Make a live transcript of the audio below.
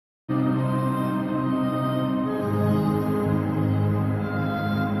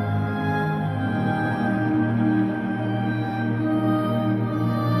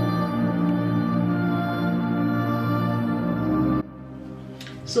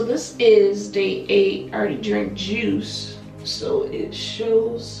So this is day 8. I already drank juice, so it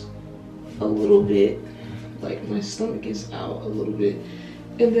shows a little bit, like my stomach is out a little bit.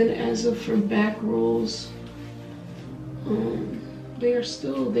 And then as of for back rolls, they are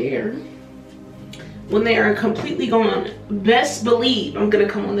still there. When they are completely gone, best believe I'm gonna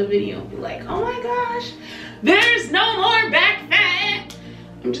come on the video and be like, oh my gosh, there's no more back fat.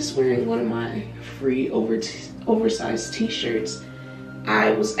 I'm just wearing one of my free oversized t-shirts.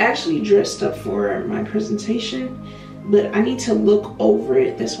 I was actually dressed up for my presentation, but I need to look over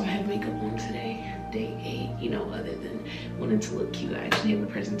it. That's why I have makeup on today, day 8, you know, other than wanting to look cute. I actually have a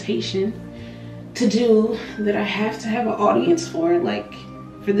presentation to do that I have to have an audience for, like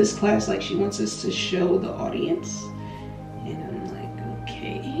for this class, like she wants us to show the audience. And I'm like,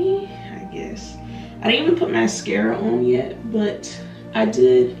 okay, I guess. I didn't even put mascara on yet, but I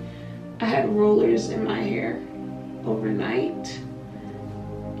did. I had rollers in my hair overnight.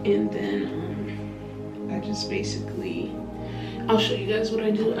 And then I just basically, I'll show you guys what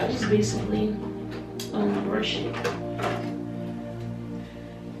I do. I just basically brush it.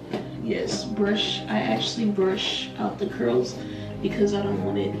 Yes, brush. I actually brush out the curls because I don't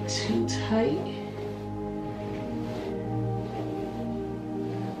want it too tight.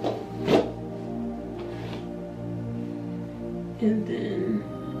 And then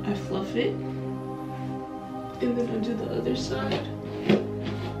I fluff it. And then I do the other side.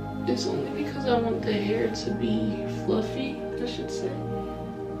 It's only because I want the hair to be fluffy, I should say.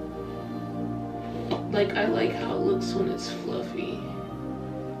 Like, I like how it looks when it's fluffy.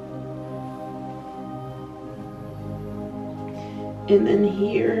 And then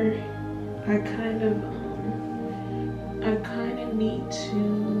here, I kind of need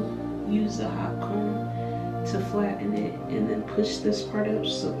to use the hot comb to flatten it and then push this part up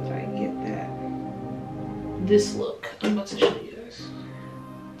so that I get this look. I'm about to show you guys.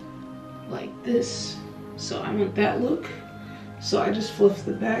 Like this. So I want that look. So I just fluff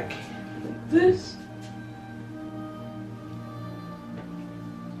the back like this.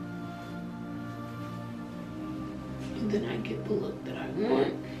 And then I get the look that I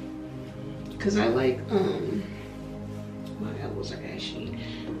want. Cause I like my elbows are ashy.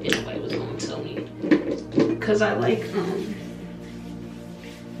 And nobody was gonna tell me. Cause I like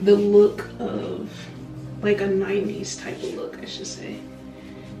the look of like a 90s type of look, I should say.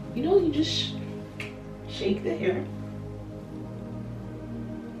 You know, you just shake the hair.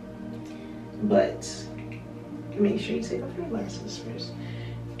 But make sure you take off your glasses first.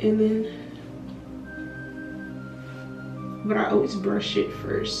 And then, but I always brush it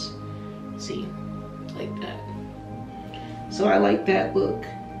first. See, like that. So I like that look.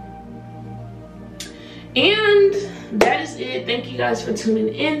 And that is it. Thank you guys for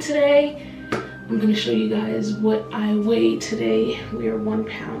tuning in today. I'm gonna show you guys what I weighed today. We are 1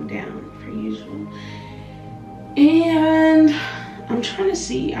 pound down per usual. And I'm trying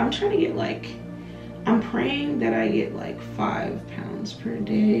to get like, I'm praying that I get like 5 pounds per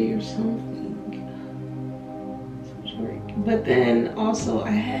day or something. But then also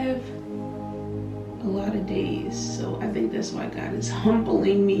I have a lot of days. So I think that's why God is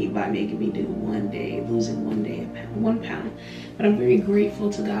humbling me by making me do 1 day, losing 1 day, 1 pound. But I'm very grateful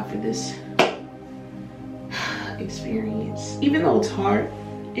to God for this experience. Even though it's hard,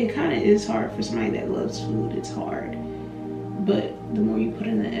 it kind of is hard for somebody that loves food. It's hard, but the more you put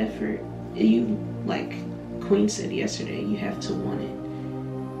in the effort, you, like Queen said yesterday, you have to want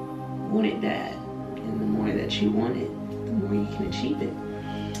it bad, and the more that you want it, the more you can achieve it.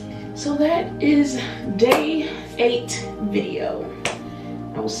 So that is day 8 video.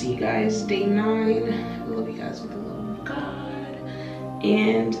 I will see you guys day 9. I love you guys with the love of God.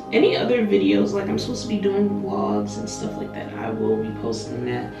 And any other videos, like I'm supposed to be doing vlogs and stuff like that, I will be posting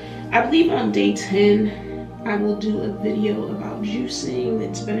that. I believe on day 10 I will do a video about juicing,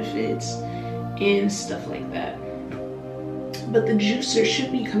 its benefits and stuff like that. But the juicer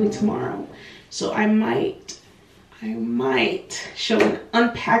should be coming tomorrow, so I might show an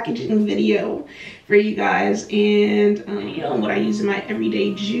unpackaging video for you guys. And you know, what I use in my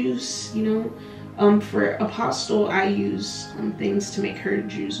everyday juice, you know. For Apostle, I use things to make her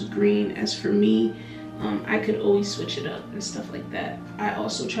juice green. As for me, I could always switch it up and stuff like that. I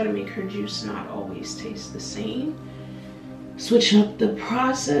also try to make her juice not always taste the same. Switch up the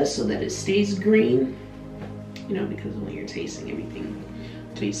process so that it stays green. You know, because when you're tasting everything,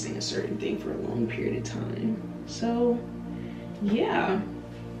 tasting a certain thing for a long period of time. So, yeah.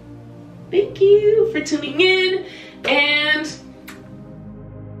 Thank you for tuning in, and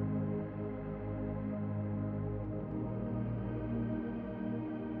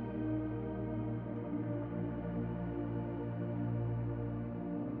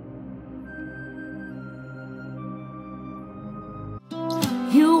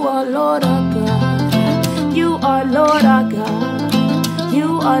are Lord our God. You are Lord our God.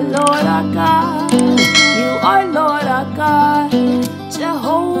 You are Lord our God.